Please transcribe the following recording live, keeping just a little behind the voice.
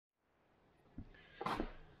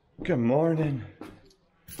Good morning.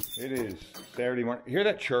 It is Saturday morning. Hear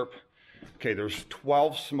that chirp? Okay, there's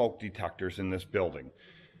 12 smoke detectors in this building.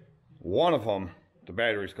 One of them, the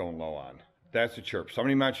battery's going low on. That's a chirp.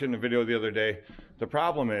 Somebody mentioned in a video the other day, the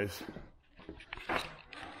problem is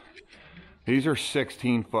these are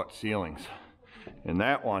 16-foot ceilings. And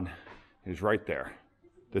that one is right there,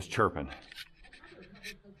 this chirping.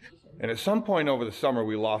 And at some point over the summer,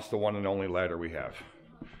 we lost the one and only ladder we have.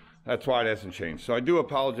 That's why it hasn't changed. So I do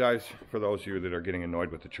apologize for those of you that are getting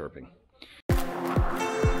annoyed with the chirping.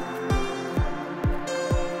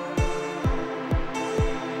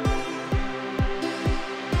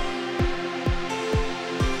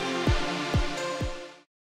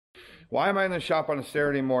 Why am I in the shop on a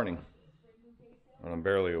Saturday morning when I'm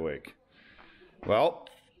barely awake? Well,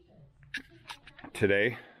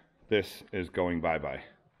 today, this is going bye-bye.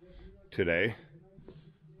 Today,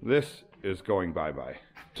 this is going bye-bye.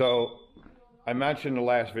 So, I mentioned in the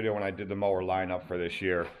last video when I did the mower lineup for this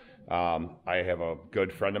year, I have a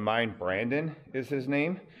good friend of mine, Brandon is his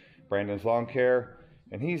name, Brandon's Lawn Care,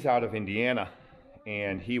 and he's out of Indiana,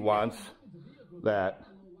 and he wants that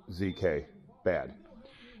ZK bad.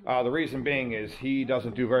 The reason being is he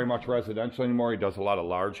doesn't do very much residential anymore. He does a lot of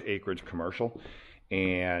large acreage commercial,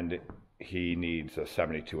 and he needs a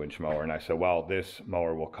 72-inch mower. And I said, well, this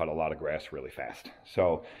mower will cut a lot of grass really fast.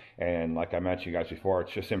 So, and like I mentioned you guys before,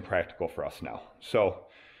 it's just impractical for us now. So,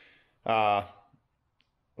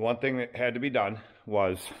 one thing that had to be done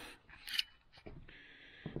was,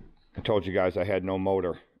 I told you guys I had no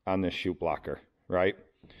motor on this chute blocker, right?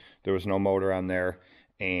 There was no motor on there,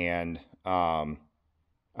 and I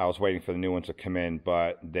was waiting for the new ones to come in,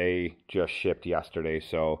 but they just shipped yesterday,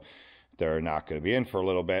 so they're not going to be in for a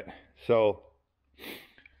little bit. So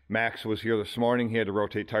Max was here this morning. He had to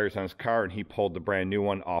rotate tires on his car, and he pulled the brand new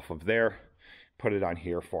one off of there, put it on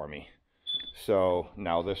here for me. So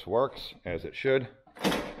now this works as it should.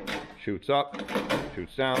 Shoots up,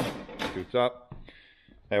 shoots down, shoots up.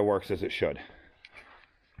 That works as it should.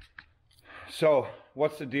 So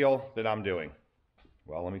what's the deal that I'm doing?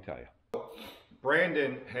 Well, let me tell you.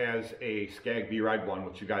 Brandon has a Skag V-Ride 1,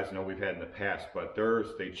 which you guys know we've had in the past, but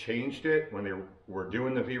they changed it when they were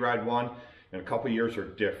doing the V-Ride 1, and a couple years are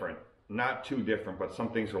different. Not too different, but some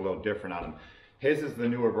things are a little different on them. His is the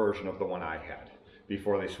newer version of the one I had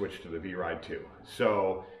before they switched to the V-Ride 2.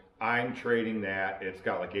 So I'm trading that. It's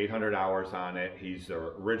got like 800 hours on it. He's the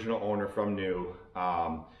original owner from new,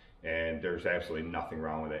 and there's absolutely nothing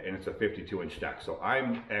wrong with it. And it's a 52-inch deck, so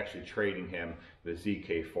I'm actually trading him the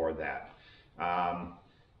ZK for that.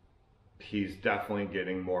 He's definitely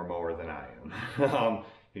getting more mower than I am.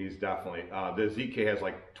 He's definitely, the ZK has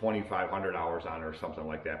like 2,500 hours on it or something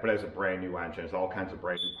like that, but it has a brand new engine. It's all kinds of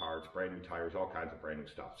brand new parts, brand new tires, all kinds of brand new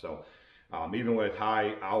stuff. So even with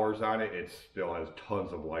high hours on it, it still has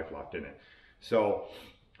tons of life left in it. So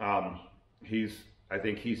I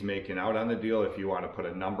think he's making out on the deal if you want to put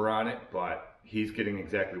a number on it, but he's getting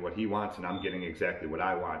exactly what he wants, and I'm getting exactly what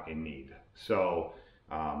I want and need. So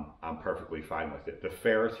I'm perfectly fine with it. The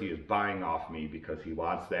Ferris he is buying off me because he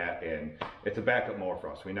wants that, and it's a backup mower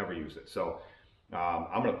for us. We never use it. So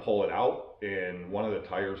I'm going to pull it out, and one of the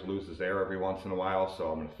tires loses air every once in a while,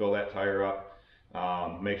 so I'm going to fill that tire up,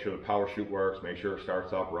 make sure the power chute works, make sure it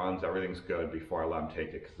starts up, runs, everything's good before I let him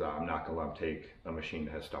take it, because I'm not going to let him take a machine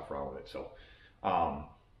that has stuff wrong with it. So,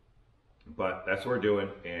 but that's what we're doing,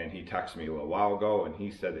 and he texted me a little while ago, and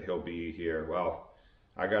he said that he'll be here, well,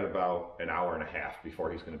 I got about an hour and a half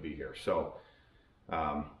before he's going to be here. So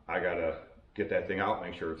I got to get that thing out,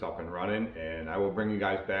 make sure it's up and running, and I will bring you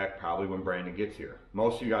guys back probably when Brandon gets here.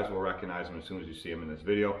 Most of you guys will recognize him as soon as you see him in this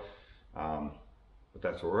video, but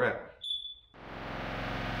that's where we're at.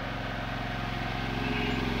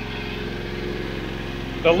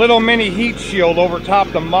 The little mini heat shield over top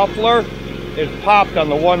the muffler is popped on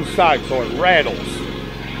the one side, so it rattles.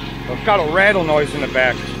 So it's got a rattle noise in the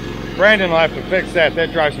back. Brandon will have to fix that.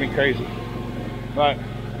 That drives me crazy. But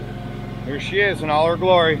here she is in all her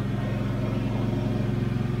glory.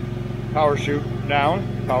 Power chute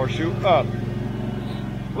down, power chute up.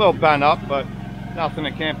 A little bent up, but nothing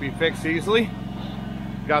that can't be fixed easily.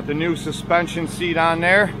 Got the new suspension seat on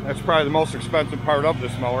there. That's probably the most expensive part of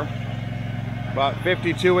this mower. But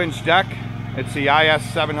 52-inch deck. It's the IS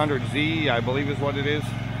 700Z, I believe is what it is.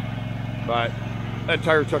 But that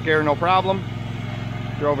tire took air no problem.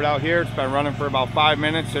 Drove it out here. It's been running for about 5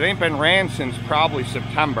 minutes. It ain't been ran since probably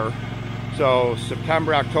September. So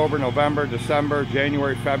September, October, November, December,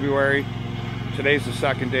 January, February. Today's the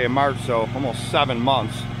 2nd day of March, so almost 7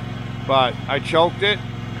 months. But I choked it,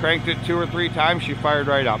 cranked it 2 or 3 times. She fired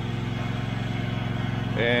right up.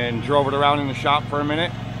 And drove it around in the shop for a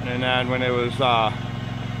minute. And then when it was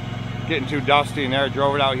getting too dusty in there. I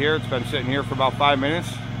drove it out here. It's been sitting here for about 5 minutes.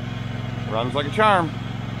 Runs like a charm.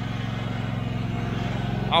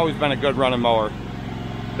 Always been a good running mower.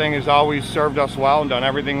 Thing has always served us well and done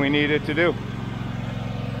everything we needed to do.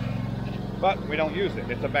 But we don't use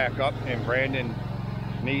it. It's a backup, and Brandon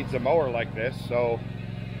needs a mower like this. So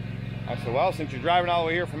I said, well, since you're driving all the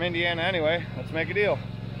way here from Indiana anyway, let's make a deal.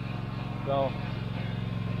 So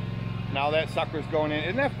now that sucker's going in.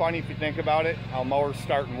 Isn't that funny if you think about it? How mowers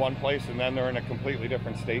start in one place and then they're in a completely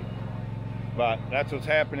different state. But that's what's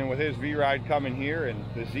happening with his V-Ride coming here, and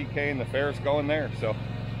the ZK and the Ferris going there. So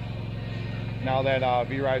now that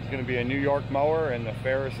V-Ride's going to be a New York mower, and the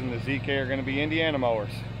Ferris and the ZK are going to be Indiana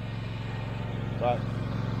mowers. But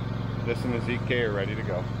this and the ZK are ready to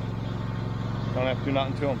go. Don't have to do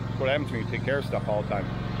nothing to them. That's what happens when you take care of stuff all the time.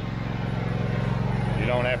 You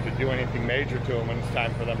don't have to do anything major to them when it's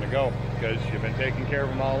time for them to go, because you've been taking care of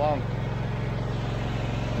them all along.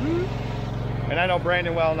 And I know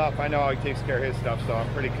Brandon well enough. I know how he takes care of his stuff, so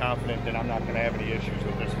I'm pretty confident that I'm not going to have any issues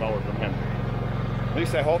with this mower from him. At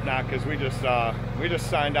least I hope not, because we just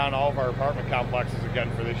signed on all of our apartment complexes again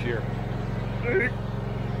for this year.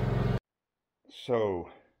 So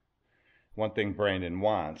one thing Brandon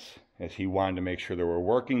wants is he wanted to make sure there were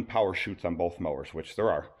working power chutes on both mowers, which there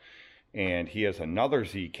are. And he has another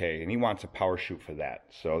ZK, and he wants a power chute for that.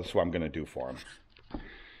 So this is what I'm going to do for him.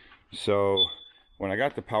 So when I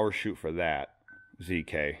got the power chute for that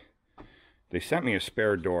ZK, they sent me a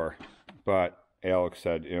spare door, but Alex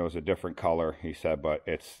said, you know, it was a different color. He said, but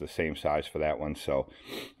it's the same size for that one. So,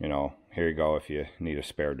 you know, here you go if you need a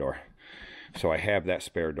spare door. So I have that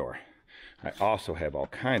spare door. I also have all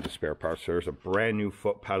kinds of spare parts. There's a brand new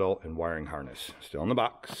foot pedal and wiring harness still in the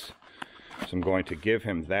box. So I'm going to give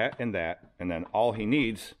him that, and then all he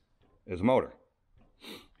needs is a motor.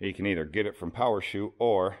 He can either get it from PowerShoot,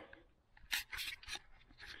 or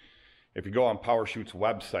if you go on PowerShoot's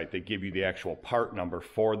website, they give you the actual part number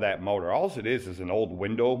for that motor. All it is an old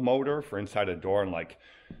window motor for inside a door, and like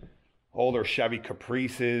older Chevy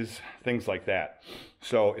Caprices, things like that.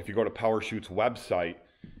 So if you go to PowerShoot's website,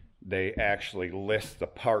 they actually list the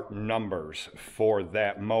part numbers for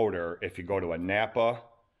that motor. If you go to a Napa,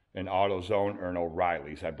 an AutoZone, or an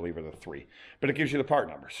O'Reilly's, I believe are the three. But it gives you the part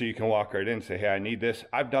number. So you can walk right in and say, hey, I need this.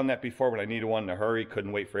 I've done that before, but I needed one in a hurry.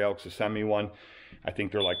 Couldn't wait for Alex to send me one. I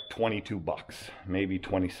think they're like 22 bucks, maybe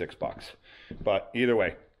 26 bucks. But either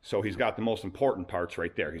way, so he's got the most important parts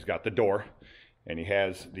right there. He's got the door, and he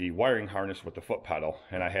has the wiring harness with the foot pedal.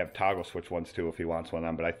 And I have toggle switch ones too if he wants one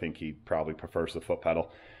on, but I think he probably prefers the foot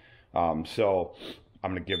pedal. So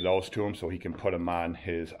I'm going to give those to him so he can put them on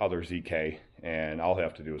his other ZK, and all he'll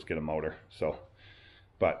have to do is get a motor. So,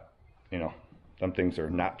 but, you know, some things are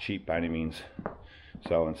not cheap by any means.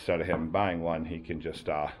 So instead of him buying one, he can just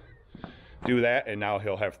do that, and now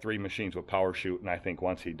he'll have 3 machines with PowerShoot, and I think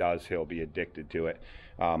once he does, he'll be addicted to it.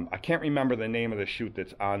 I can't remember the name of the chute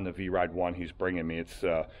that's on the V-Ride one he's bringing me. It's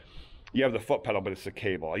you have the foot pedal, but it's the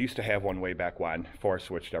cable. I used to have one way back when, before I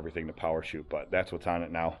switched everything to PowerShoot, but that's what's on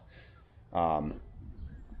it now.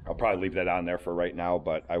 I'll probably leave that on there for right now,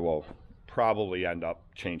 but I will probably end up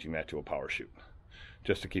changing that to a PowerShoot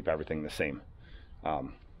just to keep everything the same.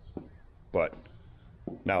 But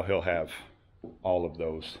now he'll have all of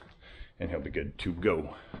those, and he'll be good to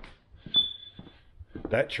go.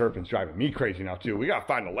 That chirping's driving me crazy now too. We gotta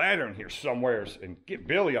find a ladder in here somewheres and get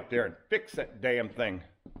Billy up there and fix that damn thing.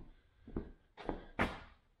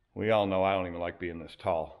 We all know I don't even like being this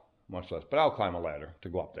tall, much less, but I'll climb a ladder to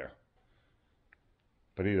go up there.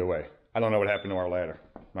 But either way, I don't know what happened to our ladder.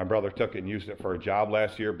 My brother took it and used it for a job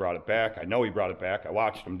last year, brought it back. I know he brought it back. I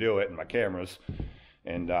watched him do it in my cameras,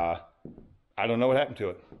 and I don't know what happened to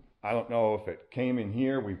it. I don't know if it came in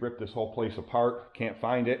here. We ripped this whole place apart. Can't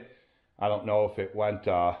find it. I don't know if it went,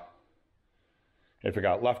 if it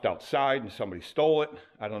got left outside and somebody stole it.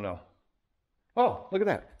 I don't know. Oh, look at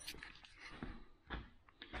that.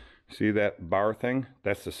 See that bar thing?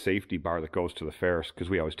 That's the safety bar that goes to the Ferris, because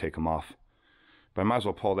we always take them off. But I might as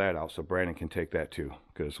well pull that out so Brandon can take that too,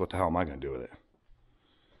 because what the hell am I going to do with it?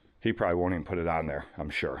 He probably won't even put it on there, I'm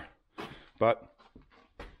sure. But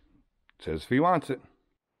it says if he wants it.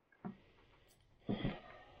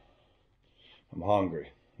 I'm hungry.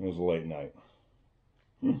 It was a late night.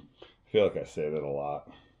 I feel like I say that a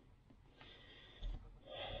lot.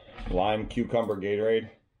 Lime cucumber Gatorade.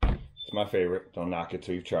 It's my favorite. Don't knock it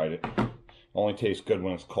till you've tried it. Only tastes good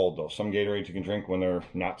when it's cold though. Some Gatorades you can drink when they're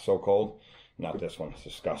not so cold. Not this one. It's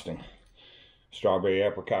disgusting. Strawberry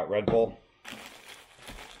apricot Red Bull.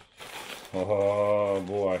 Oh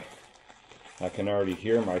boy. I can already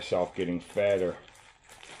hear myself getting fatter.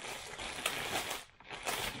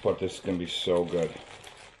 But this is going to be so good.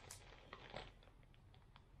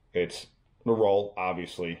 It's the roll,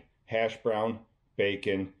 obviously, hash brown,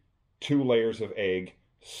 bacon, 2 layers of egg,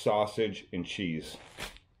 sausage, and cheese.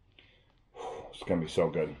 It's gonna be so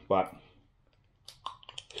good. But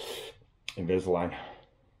Invisalign,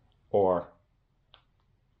 or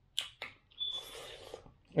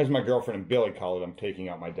as my girlfriend and Billy call it, I'm taking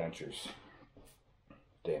out my dentures.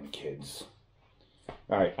 Damn kids.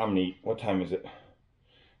 All right, I'm gonna eat. What time is it?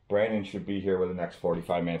 Brandon should be here within the next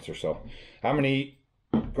 45 minutes or so. I'm gonna eat,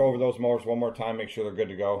 go over those mowers one more time, make sure they're good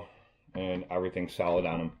to go, and everything's solid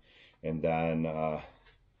on them. And then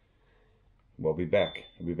we'll be back.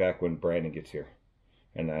 We'll be back when Brandon gets here.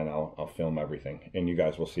 And then I'll film everything. And you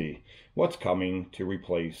guys will see what's coming to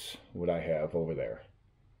replace what I have over there.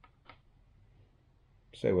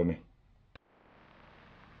 Stay with me.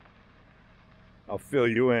 I'll fill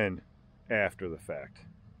you in after the fact.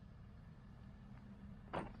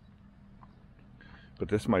 But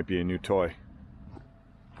this might be a new toy.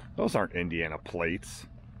 Those aren't Indiana plates.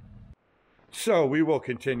 So we will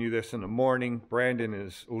continue this in the morning. Brandon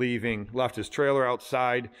is leaving, left his trailer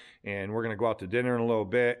outside, and we're going to go out to dinner in a little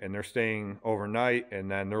bit, and they're staying overnight,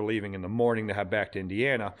 and then they're leaving in the morning to head back to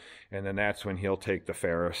Indiana, and then that's when he'll take the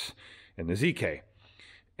Ferris and the ZK.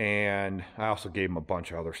 And I also gave him a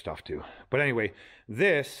bunch of other stuff too. But anyway,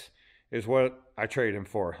 this is what I traded him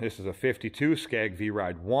for. This is a 52 Skag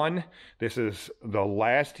V-Ride 1. This is the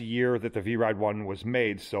last year that the V-Ride 1 was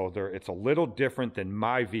made, so it's a little different than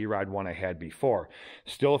my V-Ride 1 I had before.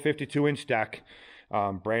 Still a 52-inch deck.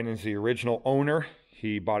 Brandon's the original owner.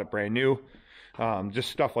 He bought it brand new. Just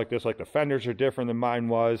stuff like this, like the fenders are different than mine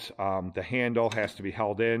was. The handle has to be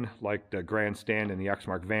held in, like the grandstand and the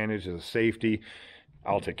X-Mark Vantage is a safety.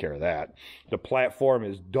 I'll take care of that. The platform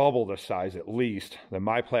is double the size at least than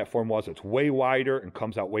my platform was. It's way wider and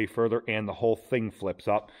comes out way further, and the whole thing flips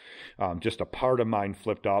up. Just a part of mine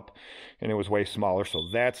flipped up, and it was way smaller, so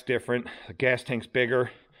that's different. The gas tank's bigger.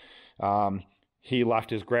 He left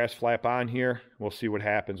his grass flap on here. We'll see what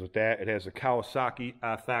happens with that. It has a Kawasaki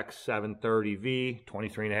FX 730V,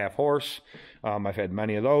 23.5 horse. I've had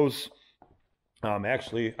many of those.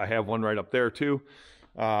 Actually, I have one right up there too.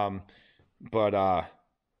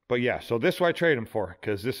 But yeah, so this is what I traded him for,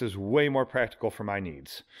 because this is way more practical for my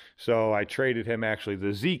needs. So I traded him actually the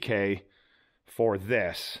ZK for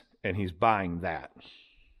this, and he's buying that.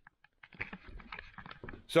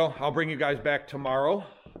 So I'll bring you guys back tomorrow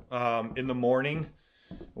in the morning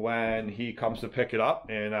when he comes to pick it up,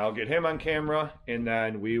 and I'll get him on camera, and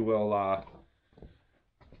then we will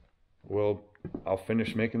I'll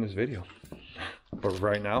finish making this video. But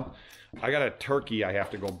right now, I got a turkey I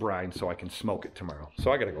have to go brine so I can smoke it tomorrow.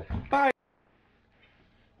 So I gotta go. Bye.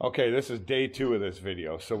 Okay, this is day 2 of this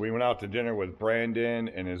video. So we went out to dinner with Brandon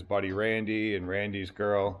and his buddy Randy and Randy's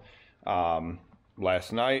girl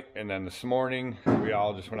last night. And then this morning, we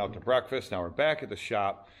all just went out to breakfast. Now we're back at the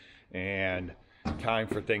shop and time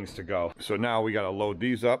for things to go. So now we gotta load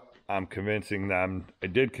these up. I'm convincing them, I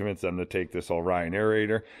did convince them to take this Orion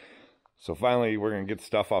aerator. So finally, we're gonna get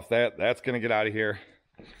stuff off that. That's gonna get out of here.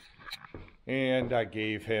 And I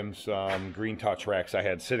gave him some Green Touch racks I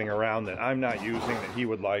had sitting around that I'm not using that he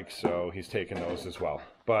would like, so he's taking those as well.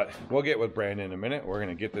 But we'll get with Brandon in a minute. We're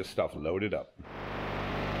gonna get this stuff loaded up.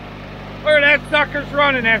 Look at that sucker's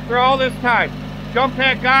running after all this time. Jump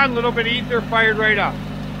pack on, a little bit of ether, fired right up.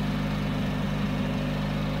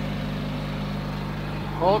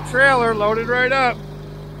 Whole trailer loaded right up.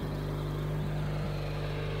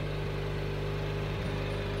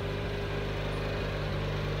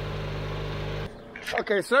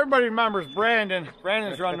 Okay, so everybody remembers Brandon.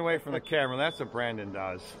 Brandon's running away from the camera. That's what Brandon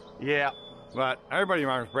does. Yeah. But everybody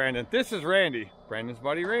remembers Brandon. This is Randy. Brandon's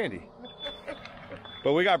buddy Randy.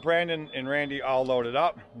 But we got Brandon and Randy all loaded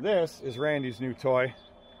up. This is Randy's new toy.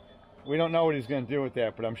 We don't know what he's going to do with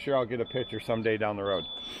that, but I'm sure I'll get a picture someday down the road.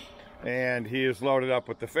 And he is loaded up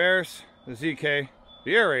with the Ferris, the ZK,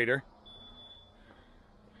 the aerator,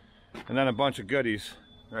 and then a bunch of goodies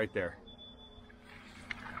right there.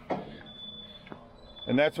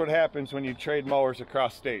 And that's what happens when you trade mowers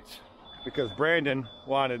across states. Because Brandon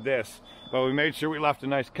wanted this, but we made sure we left a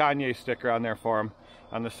nice Kanye sticker on there for him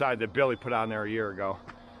on the side that Billy put on there a year ago.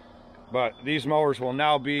 But these mowers will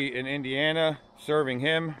now be in Indiana, serving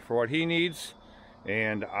him for what he needs,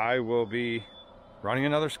 and I will be running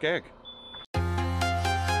another Skag. I'm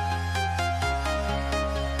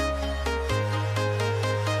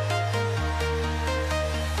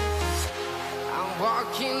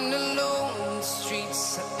walking alone, the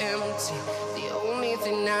streets are empty. The only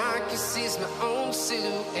thing I can see is my own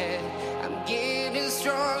silhouette. I'm getting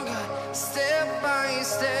stronger, step by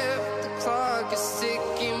step. The clock is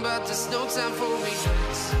ticking, but there's no time for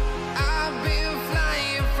regrets. I've been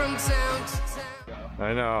flying from town to town.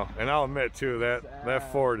 I know, and I'll admit too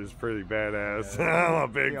that Ford is pretty badass. I'm a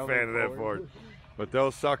big fan of that Ford. But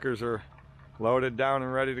those suckers are loaded down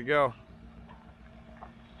and ready to go.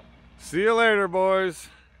 See you later, boys.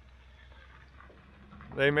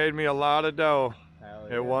 They made me a lot of dough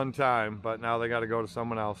at one time, but now they got to go to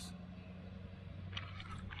someone else.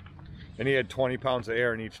 And he had 20 pounds of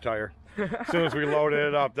air in each tire. As soon as we loaded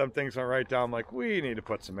it up, them things went right down. I'm like, we need to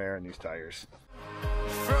put some air in these tires.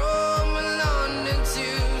 From London to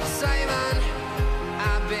Taiwan,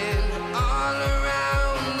 I've been